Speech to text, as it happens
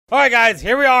Alright guys,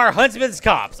 here we are, Huntsman's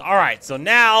Cops. Alright, so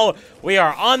now we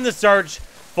are on the search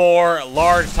for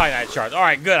large Titanite shards.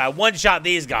 Alright, good. I one-shot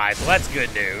these guys, so that's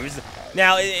good news.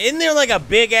 Now, isn't there like a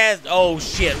big-ass... Oh,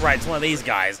 shit, right, it's one of these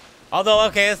guys. Although,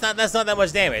 okay, that's not that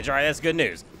much damage. Alright, that's good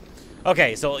news.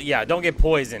 Okay, so, yeah, don't get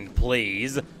poisoned,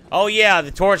 please. Oh, yeah,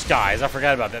 the torch guys. I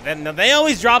forgot about that. They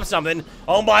always drop something.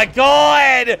 Oh, my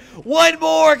God! One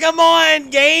more! Come on,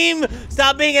 game!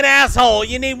 Stop being an asshole.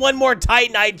 You need one more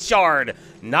Titanite shard.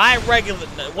 Not regular...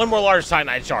 One more large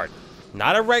Titanite shard.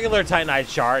 Not a regular Titanite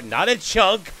shard. Not a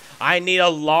chunk. I need a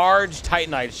large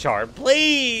Titanite shard.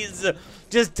 Please!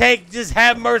 Just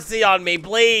have mercy on me,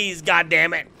 please. God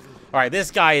damn it. All right, this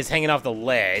guy is hanging off the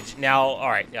ledge. Now, all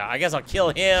right, yeah, I guess I'll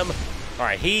kill him. All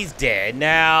right, he's dead.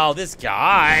 Now, this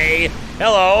guy.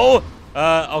 Hello.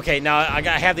 Okay, now I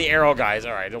have the arrow guys.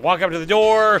 All right, walk up to the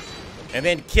door and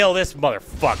then kill this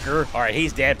motherfucker. All right,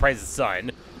 he's dead. Praise the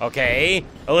sun. Okay,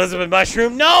 Elizabeth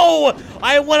Mushroom. No!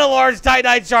 I want a large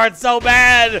Titanite shard so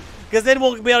bad because then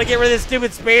we'll be able to get rid of this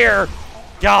stupid spear.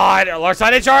 God, a large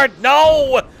Titanite shard?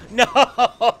 No!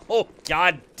 No!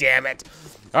 God damn it.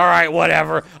 All right,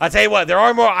 whatever. I'll tell you what, there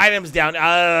are more items down.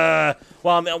 Well,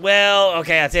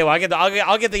 okay, I'll tell you what,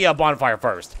 I'll get the bonfire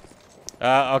first.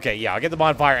 Okay, yeah, I'll get the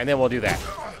bonfire and then we'll do that.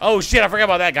 Oh shit, I forgot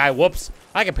about that guy. Whoops.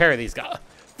 I can parry these guys.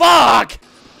 Fuck!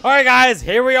 All right, guys,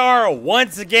 here we are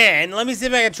once again. Let me see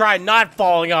if I can try not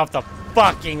falling off the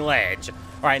fucking ledge.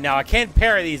 All right, now I can't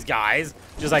parry these guys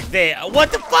just like they.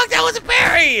 What the fuck? That was a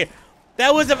parry!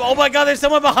 That was a. Oh my God, there's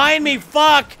someone behind me.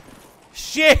 Fuck!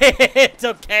 Shit!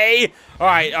 Okay. All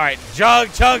right.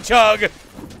 Chug, chug, chug.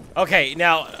 Okay,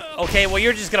 now, okay, well,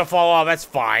 you're just gonna fall off. That's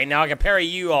fine. Now I can parry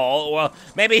you all. Well,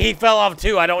 maybe he fell off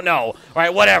too. I don't know. All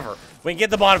right, whatever. We can get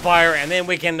the bonfire, and then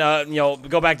we can, you know,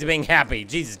 go back to being happy.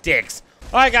 Jesus dicks.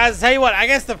 All right, guys, I'll tell you what. I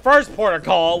guess the first port of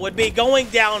call would be going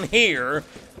down here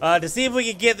to see if we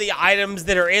can get the items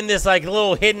that are in this, like,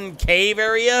 little hidden cave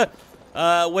area,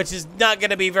 which is not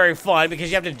gonna be very fun because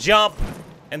you have to jump.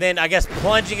 And then, I guess,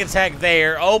 plunging attack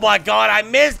there. Oh, my God, I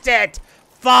missed it!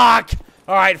 Fuck!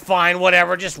 All right, fine,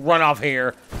 whatever. Just run off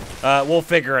here. We'll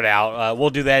figure it out. We'll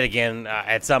do that again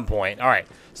at some point. All right.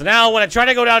 So now, when I try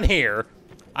to go down here,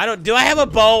 do I have a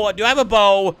bow? Do I have a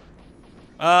bow?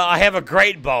 I have a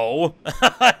great bow.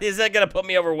 Is that going to put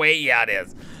me overweight? Yeah, it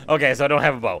is. Okay, so I don't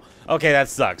have a bow. Okay, that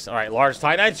sucks. All right, large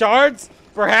Titanite shards?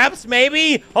 Perhaps?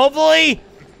 Maybe? Hopefully?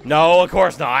 No, of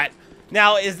course not.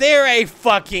 Now, is there a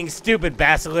fucking stupid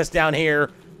basilisk down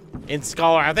here in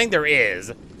Scholar? I think there is,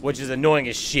 which is annoying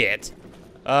as shit.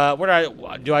 Where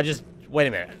do I just, wait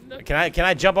a minute. Can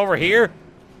I jump over here?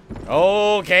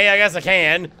 Okay, I guess I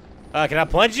can. Can I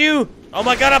punch you? Oh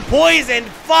my God, I'm poisoned.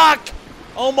 Fuck.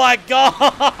 Oh my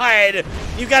God.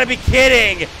 You gotta be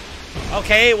kidding.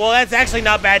 Okay, well, that's actually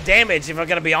not bad damage if I'm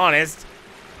gonna be honest.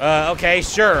 Okay,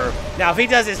 sure. Now, if he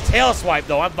does his tail swipe,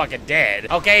 though, I'm fucking dead.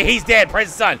 Okay, he's dead. Praise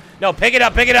the sun. No, pick it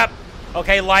up, pick it up.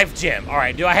 Okay, life gem. All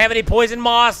right, do I have any poison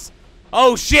moss?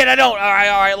 Oh, shit, I don't. All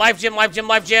right. Life gem, life gem,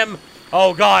 life gem.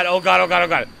 Oh, God, oh, God, oh, God, oh,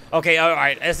 God. Okay, all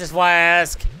right, Estus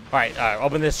Flask. All right,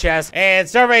 open this chest. And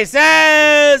survey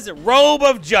says, Robe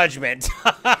of Judgment.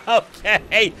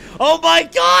 Okay. Oh, my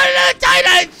God, a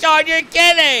Titanite shard. You're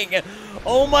kidding.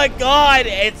 Oh my God,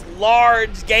 it's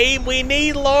large game. We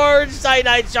need large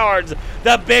Titanite shards.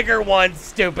 The bigger ones,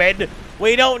 stupid.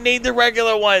 We don't need the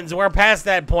regular ones. We're past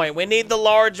that point. We need the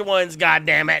large ones, God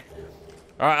damn it.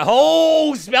 All right.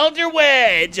 Oh, Smelter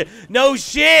Wedge. No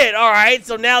shit. All right.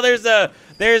 So now there's a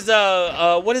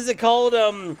what is it called?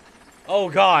 Oh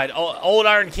God, Old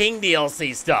Iron King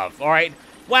DLC stuff. All right.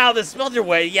 Wow, the Smelter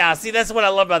Wedge. Yeah, see, that's what I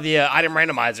love about the item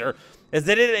randomizer is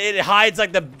that it hides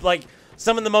like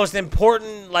some of the most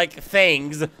important, like,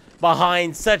 things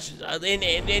behind such,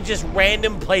 in just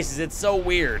random places. It's so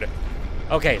weird.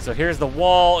 Okay, so here's the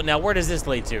wall. Now, where does this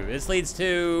lead to? This leads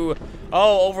to,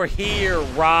 oh, over here.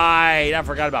 Right, I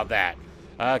forgot about that.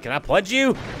 Can I plunge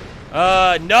you?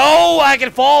 No, I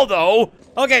can fall, though.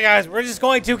 Okay, guys, we're just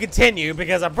going to continue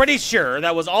because I'm pretty sure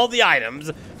that was all the items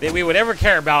that we would ever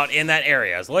care about in that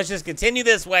area. So let's just continue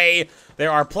this way. There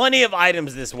are plenty of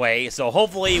items this way, so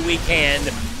hopefully we can...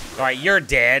 All right, you're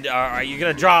dead. All right, you're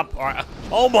gonna drop. All right.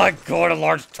 Oh my God, a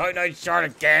large Titanite shard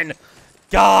again.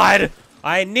 God,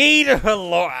 I need a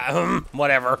large.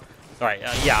 Whatever. All right,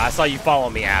 yeah, I saw you follow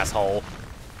me, asshole.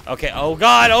 Okay. Oh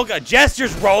God.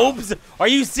 Jester's robes. Are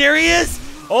you serious?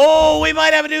 Oh, we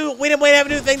might have a new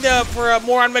thing for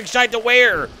Moron McShite to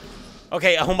wear.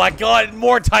 Okay. Oh my God,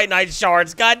 more Titanite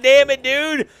shards. God damn it,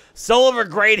 dude. Soul of a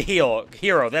great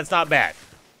hero. That's not bad.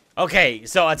 Okay,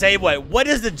 so I'll tell you what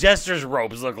does the Jester's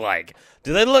robes look like?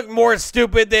 Do they look more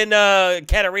stupid than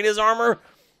Katarina's armor?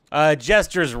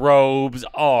 Jester's robes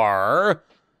are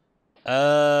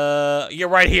You're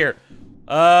right here.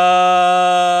 I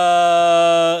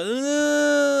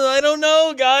don't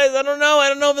know, guys. I don't know. I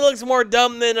don't know if it looks more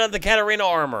dumb than the Katarina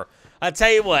armor. I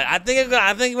tell you what. I think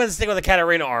I'm gonna stick with the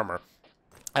Katarina armor.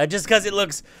 Just because it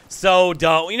looks so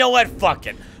dumb. You know what? Fuck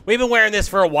it. We've been wearing this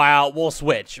for a while. We'll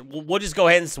switch. We'll just go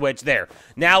ahead and switch. There.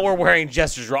 Now we're wearing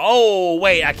Jester's robe. Oh,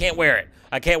 wait. I can't wear it.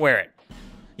 I can't wear it.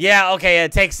 Yeah, okay.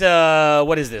 It takes,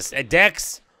 what is this? A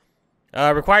dex?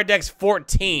 Required dex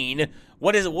 14.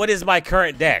 What is my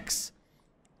current dex?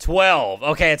 12.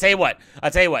 Okay, I'll tell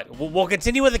you what. We'll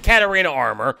continue with the Katarina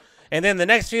armor. And then the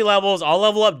next few levels, I'll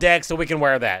level up dex so we can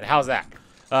wear that. How's that?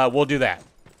 We'll do that.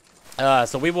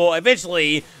 So we will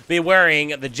eventually be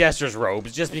wearing the Jester's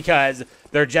robes just because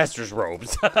they're Jester's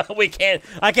robes.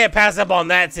 I can't pass up on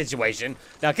that situation.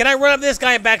 Now, can I run up this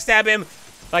guy and backstab him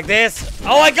like this?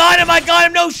 Oh, I got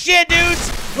him. No shit,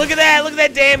 dudes. Look at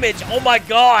that damage. Oh my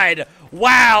God.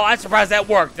 Wow, I'm surprised that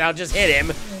worked. Now just hit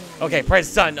him. Okay, press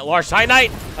stun. Large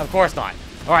Titanite? Of course not.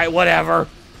 All right, whatever.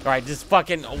 All right, just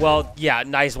fucking, well, yeah,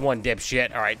 nice one,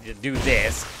 dipshit. All right, do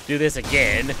this. Do this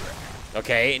again.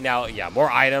 Okay, now, yeah,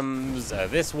 more items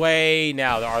this way.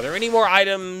 Now, are there any more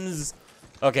items?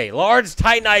 Okay, large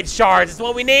Titanite shards. That's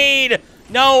what we need.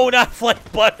 No, not flame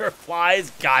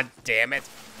butterflies. God damn it.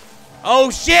 Oh,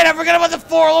 shit, I forgot about the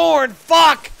forlorn.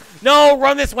 Fuck. No,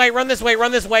 run this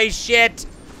way. Shit.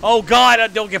 Oh,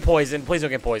 God, don't get poisoned. Please don't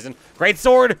get poisoned. Great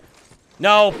sword.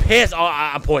 No, piss. Oh,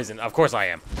 I'm poisoned. Of course I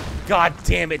am. God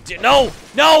damn it.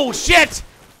 No, shit.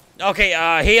 Okay,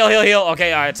 heal.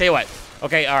 Okay, all right, tell you what.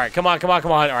 Okay, all right, come on. All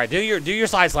right, do your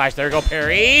side slash. There you go,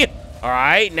 parry. All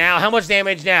right, now how much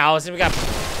damage now? Let's see, we got.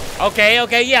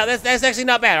 Okay, yeah, that's actually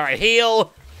not bad. All right,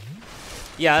 heal.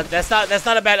 Yeah, that's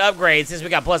not a bad upgrade since we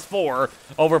got +4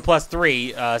 over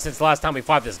 +3 since the last time we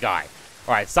fought this guy.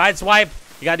 All right, side swipe.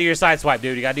 You gotta do your side swipe,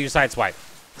 dude. You gotta do your side swipe.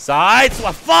 Side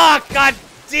swipe. Fuck! God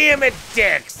damn it,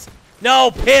 dicks.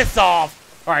 No, piss off.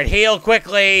 All right, heal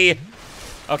quickly.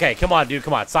 Okay, come on, dude.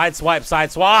 Come on. Side swipe.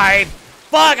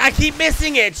 Fuck, I keep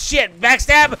missing it. Shit,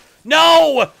 backstab.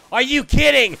 No! Are you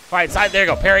kidding? All right, side. There you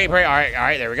go. Parry. All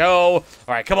right, there we go. All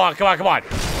right, come on.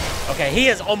 Okay, he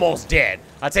is almost dead.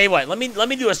 I'll tell you what. Let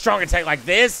me do a strong attack like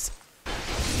this.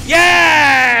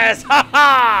 Yes!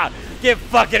 Ha! Get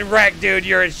fucking wrecked, dude.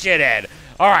 You're a shithead.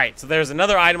 All right, so there's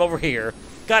another item over here.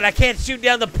 God, I can't shoot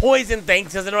down the poison thing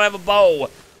because I don't have a bow. All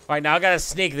right, now I gotta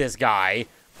sneak this guy.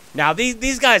 Now,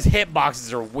 these guys'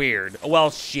 hitboxes are weird.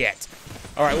 Well, shit.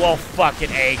 All right, well,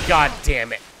 fucking A. God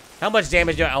damn it. How much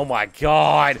damage do I... Oh, my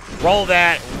God. Roll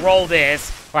that. Roll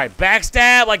this. All right,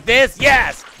 backstab like this.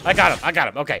 Yes! I got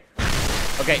him. Okay.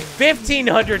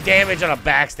 1,500 damage on a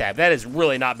backstab. That is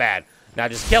really not bad. Now,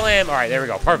 just kill him. All right, there we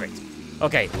go. Perfect.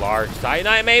 Okay, large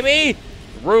Titanite, maybe?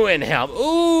 Ruin Helm.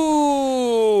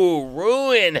 Ooh,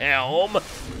 Ruin Helm.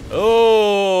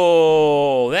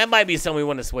 Oh, that might be something we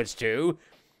want to switch to.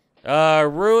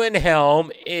 Ruin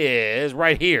Helm is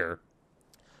right here.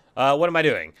 What am I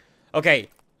doing? Okay.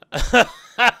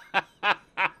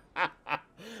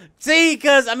 See,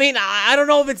 because, I mean, I don't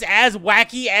know if it's as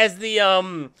wacky as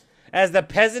the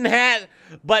peasant hat,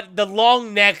 but the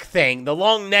long neck thing, the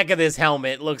long neck of this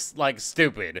helmet looks like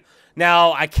stupid.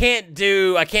 Now, I can't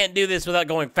do this without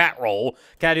going fat roll.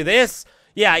 Can I do this?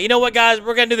 Yeah, you know what, guys?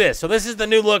 We're going to do this. So this is the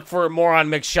new look for Moron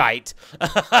McShite.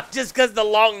 Just because the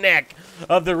long neck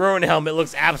of the Ruin helmet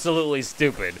looks absolutely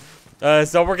stupid.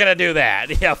 So we're going to do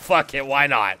that. Yeah, fuck it. Why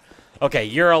not? Okay,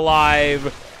 you're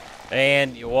alive.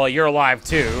 And, well, you're alive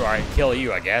too. All right, kill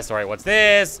you, I guess. All right, what's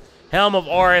this? Helm of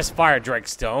Oris, Fire Drake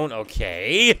Stone.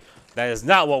 Okay. That is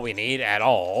not what we need at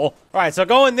all. All right, so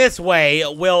going this way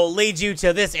will lead you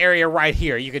to this area right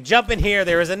here. You can jump in here.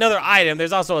 There is another item.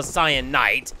 There's also a Cyan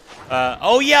Knight.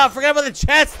 Oh, yeah, I forgot about the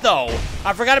chest, though.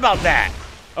 I forgot about that.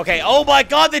 Okay, oh, my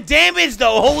God, the damage,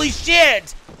 though. Holy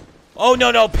shit. Oh,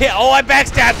 no. Oh, I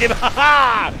backstabbed him.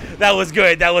 Ha-ha. That was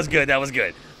good.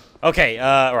 Okay,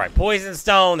 all right, Poison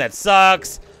Stone. That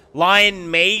sucks. Lion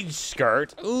Mage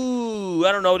Skirt. Ooh,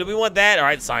 I don't know. Do we want that? All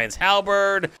right, Science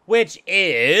Halberd, which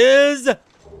is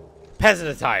peasant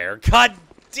attire. God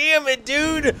damn it,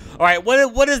 dude. All right,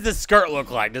 what does the skirt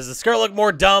look like? Does the skirt look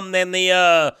more dumb than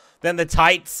the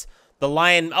tights? The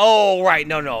lion. Oh, right.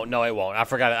 No, it won't. I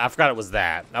forgot it was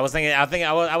that. I was thinking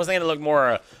it looked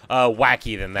more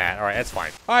wacky than that. All right, that's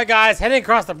fine. All right, guys, heading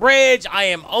across the bridge. I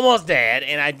am almost dead,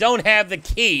 and I don't have the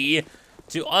key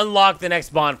to unlock the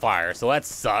next bonfire. So that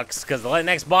sucks, because the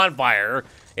next bonfire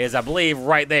is, I believe,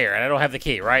 right there. And I don't have the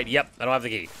key, right? Yep, I don't have the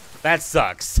key. That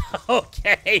sucks.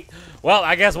 Okay. Well,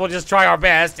 I guess we'll just try our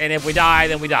best, and if we die,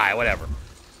 then we die. Whatever.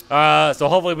 So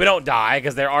hopefully we don't die,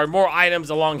 because there are more items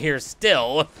along here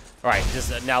still. All right,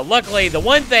 just now, luckily, the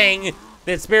one thing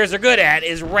that spears are good at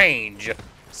is range.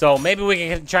 So maybe we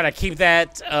can try to keep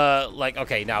that, like,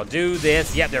 okay, now do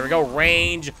this. Yep, there we go.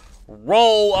 Range,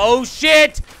 roll. Oh,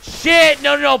 shit. Shit.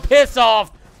 No, no, no. Piss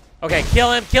off. Okay,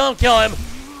 kill him, kill him, kill him.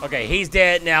 Okay, he's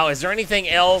dead. Now, is there anything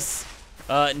else?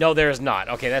 No, there is not.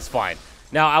 Okay, that's fine.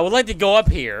 Now, I would like to go up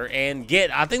here and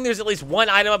get, I think there's at least one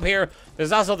item up here.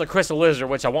 There's also the crystal lizard,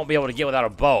 which I won't be able to get without a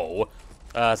bow.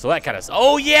 So that kind of,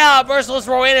 oh yeah, Merciless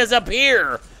Rowanna's up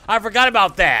here. I forgot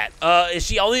about that. Is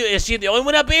she the only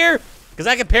one up here? Because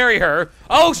I can parry her.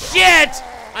 Oh shit!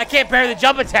 I can't parry the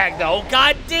jump attack though.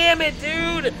 God damn it,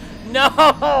 dude! No!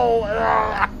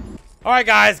 Alright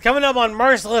guys, coming up on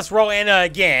Merciless Rowanna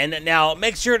again. Now,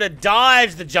 make sure to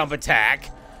dodge the jump attack.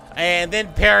 And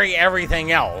then parry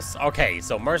everything else. Okay,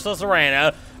 so Merciless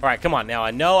Rowanna. Alright, come on now.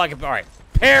 I know I can. Alright,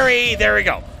 parry. There we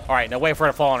go. Alright, now wait for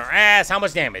her to fall on her ass. How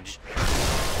much damage?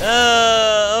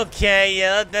 Okay,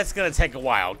 yeah, that's gonna take a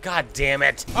while. God damn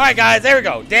it. Alright, guys, there we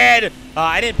go. Dead.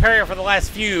 I didn't parry her for the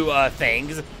last few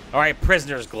things. Alright,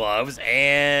 Prisoner's Gloves.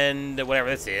 And whatever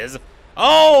this is.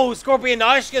 Oh, Scorpion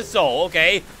Noshka's Soul.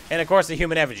 Okay. And of course, the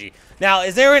Human Effigy. Now,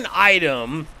 is there an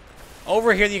item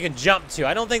over here that you can jump to?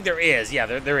 I don't think there is. Yeah,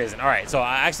 there isn't. All right, so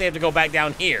I actually have to go back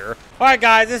down here. All right,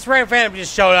 guys, this Red Phantom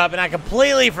just showed up, and I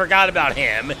completely forgot about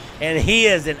him, and he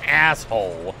is an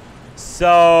asshole. So,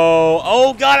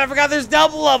 oh, God, I forgot there's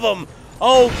double of them.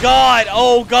 Oh, God,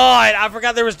 I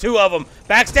forgot there was two of them.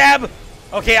 Backstab?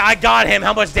 Okay, I got him.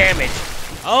 How much damage?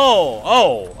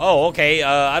 Oh, okay.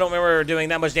 I don't remember doing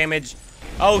that much damage.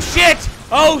 Oh, shit!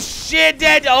 Oh, shit,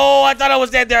 dead! Oh, I thought I was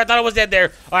dead there. All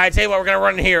right, tell you what, we're gonna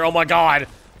run in here. Oh, my God.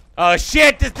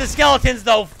 Shit, the skeletons,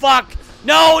 though. Fuck.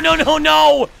 No,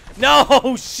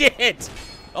 shit.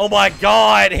 Oh, my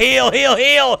God.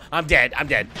 Heal. I'm dead.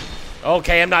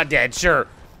 Okay, I'm not dead, sure.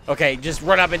 Okay, just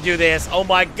run up and do this. Oh,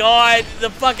 my God.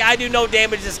 The fuck, I do no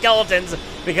damage to skeletons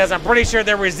because I'm pretty sure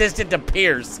they're resistant to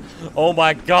pierce. Oh,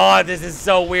 my God, this is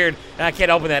so weird. And I can't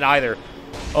open that either.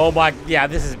 Oh my, yeah,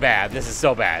 this is bad. This is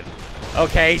so bad.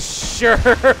 Okay, sure.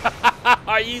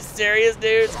 Are you serious,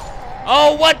 dudes?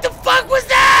 Oh, what the fuck was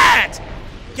that?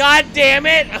 God damn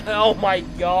it. Oh my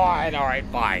God. All right,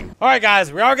 fine. All right,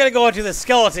 guys, we are going to go into the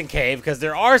skeleton cave because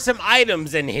there are some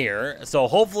items in here. So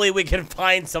hopefully we can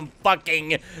find some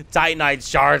fucking Titanite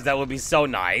shards. That would be so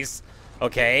nice.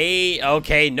 Okay,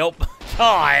 nope.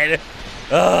 God.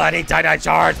 Ugh, I need Titanite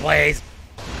shards, please.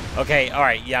 Okay, all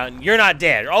right, yeah, you're not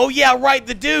dead. Oh, yeah, right,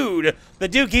 the dude. The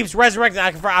dude keeps resurrecting.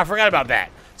 I forgot about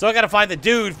that. So I got to find the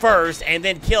dude first and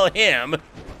then kill him.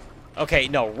 Okay,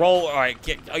 no, roll. All right,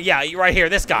 yeah, you're right here,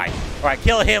 this guy. All right,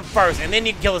 kill him first, and then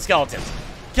you can kill the skeletons.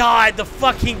 God, the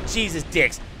fucking Jesus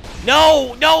dicks.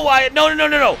 No.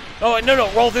 Oh,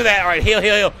 no, roll through that. All right,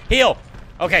 heal.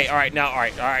 Okay, all right, now, all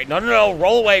right. No,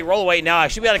 roll away. Now I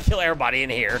should be able to kill everybody in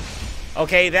here.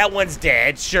 Okay, that one's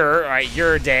dead. Sure. All right,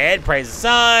 you're dead. Praise the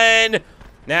sun.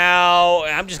 Now,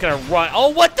 I'm just going to run.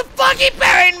 Oh, what the fuck? He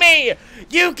buried me!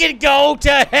 You can go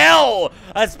to hell!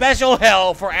 A special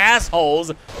hell for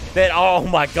assholes that, oh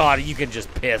my God, you can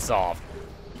just piss off.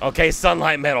 Okay,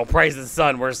 Sunlight Metal. Praise the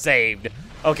sun. We're saved.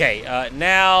 Okay,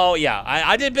 now, yeah,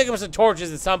 I did pick up some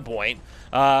torches at some point,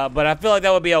 but I feel like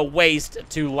that would be a waste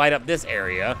to light up this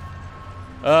area.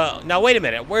 Now wait a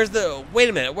minute. Where's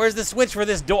the switch for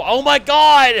this door? Oh my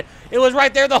God! It was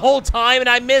right there the whole time and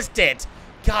I missed it.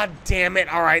 God damn it.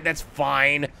 All right, that's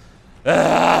fine.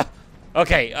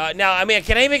 Okay, now, I mean,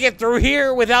 can I even get through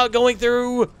here without going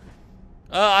through?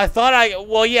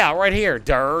 Well, yeah, right here.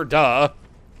 Duh.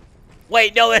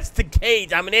 Wait, no, that's the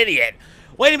gate. I'm an idiot.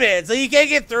 Wait a minute. So you can't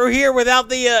get through here without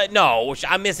the, no,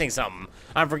 I'm missing something.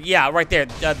 Yeah, right there.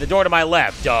 The door to my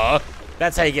left. Duh.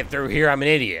 That's how you get through here. I'm an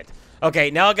idiot.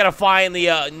 Okay, now I gotta find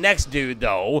the next dude,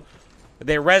 though.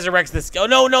 That resurrects this. Oh,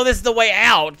 no, this is the way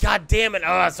out. God damn it.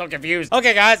 Oh, I'm so confused.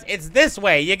 Okay, guys, it's this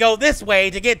way. You go this way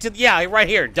to get to, yeah, right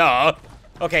here. Duh.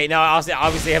 Okay, now I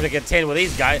obviously have to contend with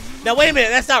these guys. Now, wait a minute.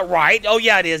 That's not right. Oh,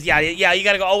 yeah, it is. Yeah, you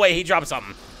gotta go. Oh, wait, he dropped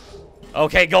something.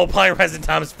 Okay, gold pine resin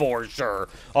times 4. Sure.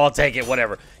 I'll take it.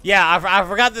 Whatever. Yeah, I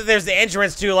forgot that there's the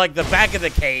entrance to, like, the back of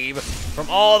the cave from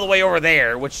all the way over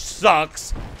there, which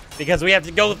sucks. Because we have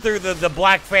to go through the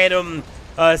Black Phantom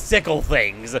sickle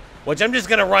things, which I'm just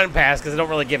gonna run past because I don't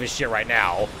really give a shit right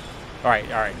now. All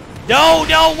right.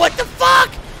 No, what the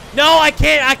fuck? No, I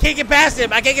can't get past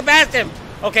him.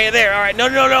 Okay, there. All right, no.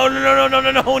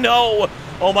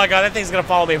 Oh my God, that thing's gonna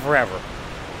follow me forever.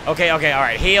 Okay, all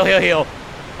right, heal.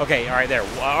 Okay, all right, there.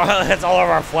 That's all of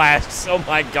our flasks. Oh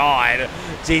my God,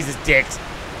 Jesus dicks.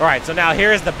 All right, so now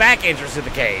here is the back entrance to the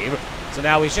cave. So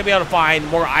now we should be able to find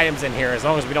more items in here as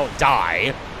long as we don't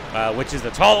die, which is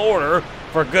the tall order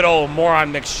for good old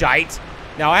Moron McShite.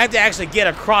 Now I have to actually get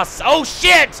across. Oh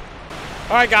shit!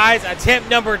 All right, guys, attempt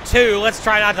number 2. Let's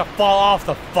try not to fall off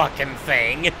the fucking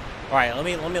thing. All right,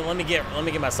 let me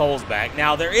get my souls back.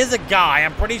 Now there is a guy,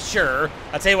 I'm pretty sure.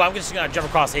 I'll tell you what, I'm just gonna jump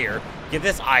across here, get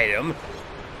this item.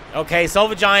 Okay,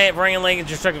 Silver Giant, Drangleic, and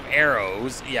destructive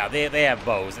arrows. Yeah, they have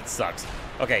bows. It sucks.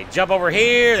 Okay, jump over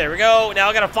here. There we go. Now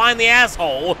I gotta find the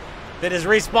asshole that is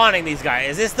respawning these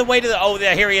guys. Is this the way to the? Oh,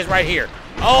 yeah, here he is, right here.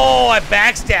 Oh, I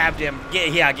backstabbed him.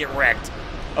 Get wrecked.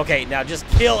 Okay, now just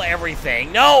kill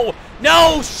everything. No,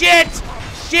 no, shit.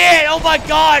 Oh my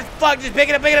God, fuck! Just pick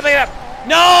it up.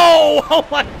 No! Oh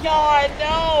my God,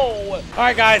 no! All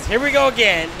right, guys, here we go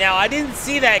again. Now, I didn't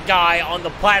see that guy on the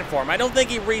platform. I don't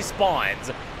think he respawns,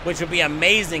 which would be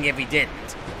amazing if he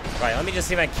didn't. All right, let me just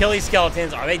see if I can kill these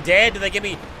skeletons. Are they dead? Do they give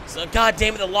me... God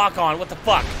damn it, the lock on. What the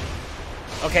fuck?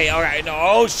 Okay, all right. No.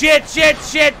 Oh, shit.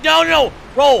 No.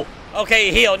 Roll.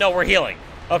 Okay, heal. No, we're healing.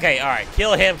 Okay, all right.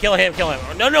 Kill him.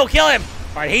 No, kill him.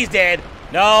 All right, he's dead.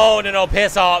 No,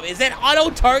 piss off. Is that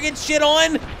auto-target shit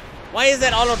on? Why is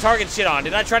that auto-target shit on?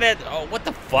 Did I try to... Oh, what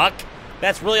the fuck?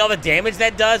 That's really all the damage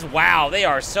that does? Wow, they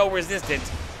are so resistant.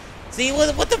 See,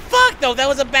 what the fuck, though? That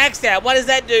was a backstab. What does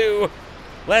that do?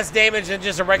 Less damage than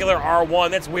just a regular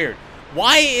R1. That's weird.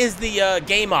 Why is the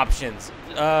game options?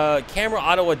 Camera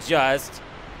auto-adjust.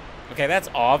 Okay, that's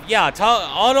off. Yeah,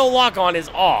 auto-lock-on is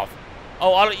off.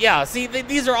 Oh, yeah, see,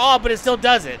 these are off, but it still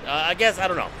does it. I guess, I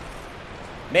don't know.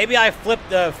 Maybe I flipped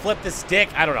the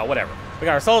stick. I don't know, whatever. We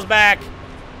got our souls back.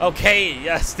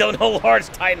 Okay, still no large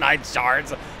Titanite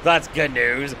shards. That's good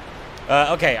news.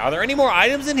 Okay, are there any more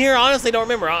items in here? Honestly, don't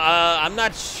remember. I'm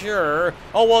not sure.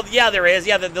 Oh, well, yeah, there is.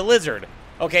 Yeah, the lizard.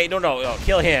 Okay, no,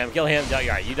 kill him. All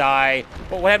right, you die.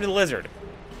 What happened to the lizard?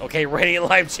 Okay, Radiant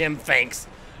Life Gem, thanks.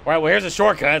 All right, well, here's a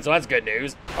shortcut, so that's good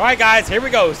news. All right, guys, here we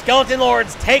go. Skeleton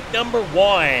Lords, take number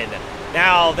 1.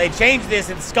 Now, they changed this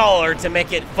in Scholar to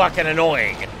make it fucking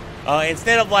annoying.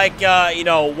 Instead of like, you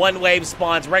know, one wave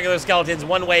spawns regular skeletons,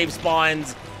 one wave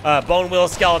spawns bone wheel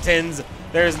skeletons.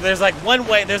 There's like one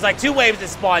wave, there's like 2 waves that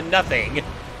spawn nothing,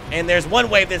 and there's 1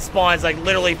 wave that spawns like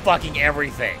literally fucking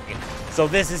everything. So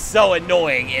this is so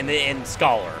annoying in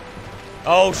Scholar.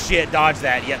 Oh shit, dodge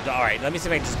that. Yep, all right, let me see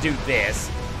if I can just do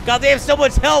this. God, they have so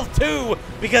much health too,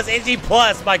 because NG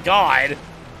plus, my God.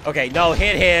 Okay, no,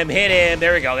 hit him.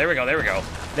 There we go.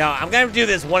 Now, I'm gonna do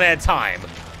this one at a time.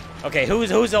 Okay,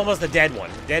 who's almost the dead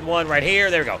one? Dead one right here.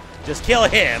 There we go. Just kill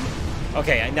him.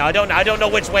 Okay, now I don't know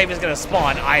which wave is gonna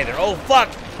spawn either. Oh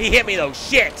fuck! He hit me though.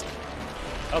 Shit.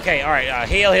 Okay, all right.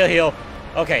 Heal.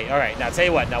 Okay, all right. Now tell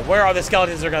you what. Now where are the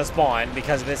skeletons that are gonna spawn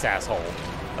because of this asshole?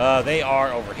 They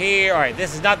are over here. All right.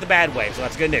 This is not the bad wave, so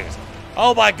that's good news.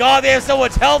 Oh my God, they have so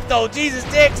much health though. Jesus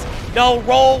dicks. No,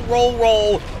 roll.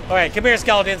 All right, come here,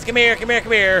 skeletons. Come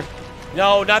here.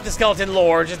 No, not the skeleton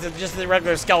lord. Just the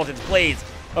regular skeletons, please.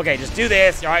 Okay, just do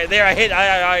this. All right, there,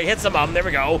 I hit some of them. There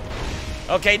we go.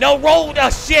 Okay, no, roll. Oh,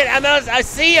 shit, I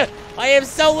see you. I have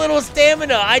so little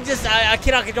stamina. I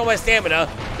cannot control my stamina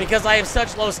because I have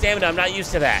such low stamina. I'm not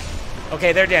used to that.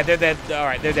 Okay, they're dead. All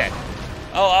right, they're dead.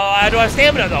 Oh, I don't have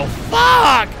stamina, though.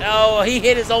 Fuck! Oh, he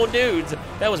hit his own dudes.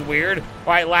 That was weird. All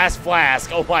right, last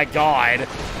flask. Oh, my God.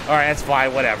 All right, that's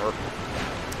fine. Whatever.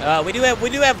 We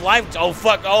do have life. Oh,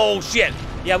 fuck. Oh, shit.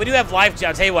 Yeah, we do have life gems.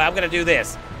 I'll tell you what, I'm going to do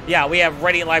this. Yeah, we have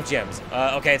Radiant Life Gems.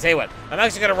 Okay, I'll tell you what. I'm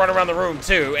actually going to run around the room,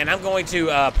 too, and I'm going to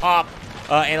pop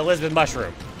an Elizabeth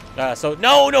Mushroom. So,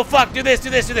 no, fuck. Do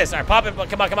this. All right, pop it.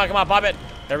 Come on, pop it.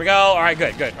 There we go. All right,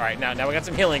 good. All right, now we got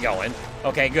some healing going.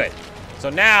 Okay, good. So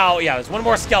now, yeah, there's 1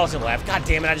 more skeleton left. God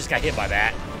damn it, I just got hit by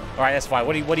that. All right, that's fine.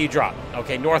 What do you drop?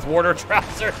 Okay, North Warder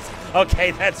trousers.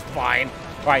 Okay, that's fine.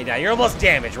 All right, now you're almost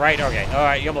damaged, right? Okay, all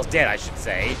right, you're almost dead, I should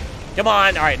say. Come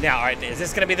on. All right, is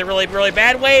this going to be the really, really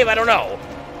bad wave? I don't know.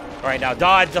 All right, now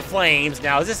dodge the flames.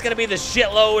 Now, is this going to be the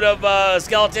shitload of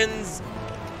skeletons?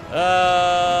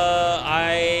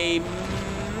 I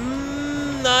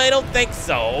don't think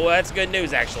so. That's good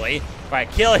news, actually. All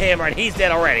right, kill him. All right, he's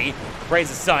dead already. Praise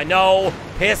the sun. No,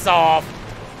 piss off.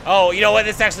 Oh, you know what?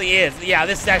 This actually is. Yeah,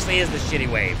 this actually is the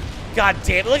shitty wave. God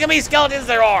damn it. Look how many skeletons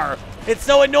there are. It's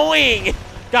so annoying.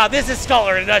 God, this is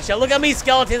Scholar in a nutshell. Look how many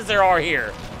skeletons there are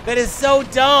here. That is so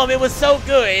dumb. It was so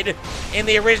good in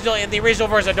the original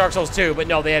version of Dark Souls 2, but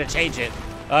no, they had to change it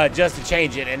just to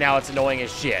change it, and now it's annoying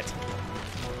as shit.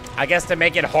 I guess to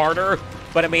make it harder,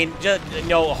 but I mean, just, you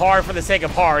know, hard for the sake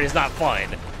of hard is not fun.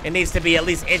 It needs to be at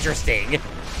least interesting.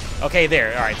 Okay,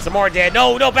 there. All right, some more dead.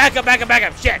 No, back up.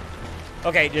 Shit.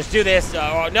 Okay, just do this.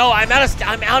 No, I'm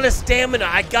out of stamina.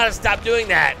 I gotta stop doing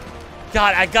that.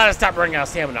 God, I gotta stop running out of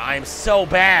stamina. I am so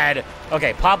bad.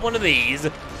 Okay, pop one of these.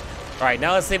 All right,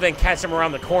 now let's see if I can catch them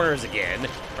around the corners again.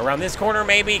 Around this corner,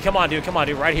 maybe. Come on, dude.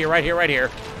 Right here. All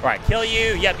right, kill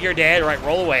you. Yep, you're dead. All right,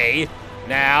 roll away.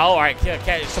 Now, all right,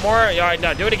 some more. All right,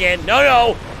 no, do it again.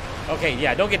 No. Okay,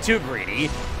 yeah, don't get too greedy.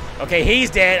 Okay, he's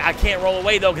dead. I can't roll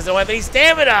away, though, because I don't have any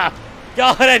stamina.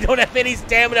 God, I don't have any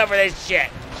stamina for this shit.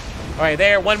 All right,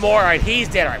 there, one more. All right, he's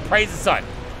dead. All right, praise the sun.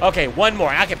 Okay, one more.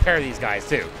 I can parry these guys,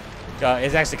 too.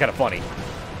 It's actually kind of funny.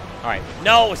 All right,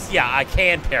 no, yeah, I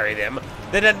can parry them.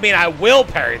 That doesn't mean I will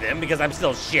parry them, because I'm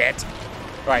still shit.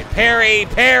 All right,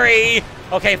 parry.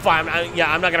 Okay, fine.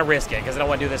 I'm not going to risk it, because I don't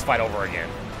want to do this fight over again.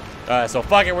 So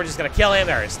fuck it, we're just gonna kill him.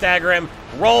 All right, stagger him.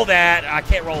 Roll that. I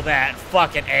can't roll that.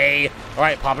 Fucking A. All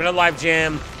right, pop another life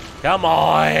gem. Come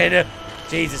on.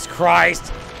 Jesus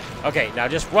Christ. Okay, now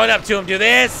just run up to him. Do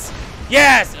this.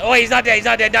 Yes. Oh, wait, he's not dead.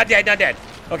 Not dead.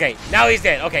 Okay, now he's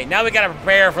dead. Okay, now we gotta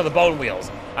prepare for the bone wheels.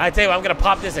 I tell you what, I'm gonna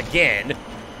pop this again.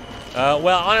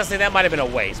 Well, honestly, that might have been a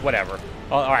waste. Whatever.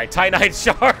 Oh, all right, Titanite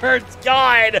shards.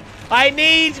 God, I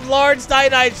need large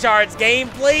Titanite shards. Game,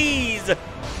 please.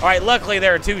 All right, luckily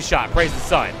they're a two-shot. Praise the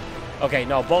sun. Okay,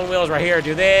 no, bone wheels right here.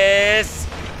 Do this.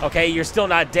 Okay, you're still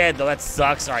not dead, though. That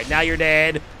sucks. All right, now you're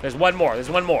dead. There's one more.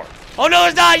 Oh, no,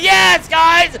 there's not. Yes,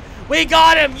 guys. We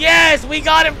got him. Yes, we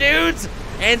got him, dudes.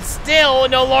 And still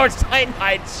no large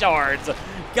Titanite shards.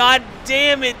 God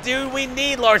damn it, dude. We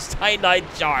need large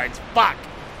Titanite shards. Fuck.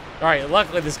 All right,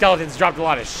 luckily the skeletons dropped a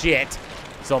lot of shit.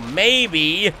 So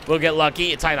maybe we'll get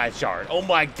lucky. A Titanite shard. Oh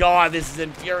my god, this is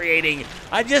infuriating.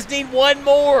 I just need one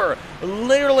more.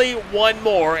 Literally one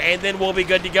more, and then we'll be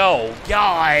good to go.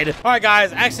 God. All right,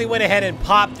 guys. Actually went ahead and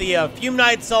popped the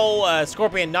Fumenite soul,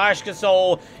 Scorpion Noshka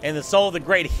soul, and the soul of the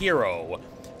Great Hero.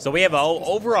 So we have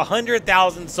over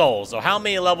 100,000 souls. So how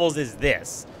many levels is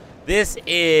this? This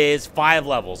is 5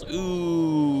 levels.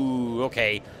 Ooh,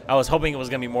 okay. I was hoping it was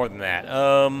gonna be more than that.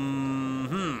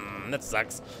 That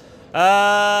sucks.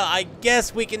 I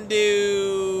guess we can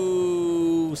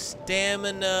do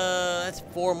stamina. That's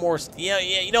 4 more. Yeah,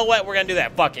 you know what? We're gonna do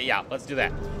that. Fuck it. Yeah, let's do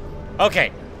that.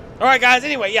 Okay. All right, guys.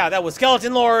 Anyway, yeah, that was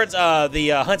Skeleton Lords,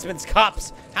 the Huntsman's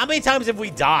Cops. How many times have we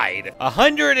died?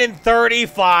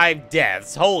 135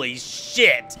 deaths. Holy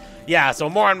shit. Yeah, so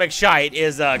Moron McShite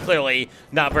is clearly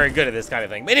not very good at this kind of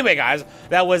thing. But anyway, guys,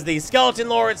 that was the Skeleton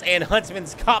Lords and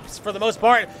Huntsman's Cops for the most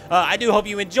part. I do hope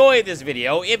you enjoyed this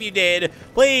video. If you did,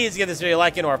 please give this video a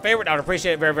like and or a favorite. I would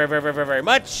appreciate it very, very, very, very, very, very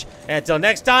much. And until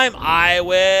next time, I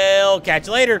will catch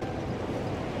you later.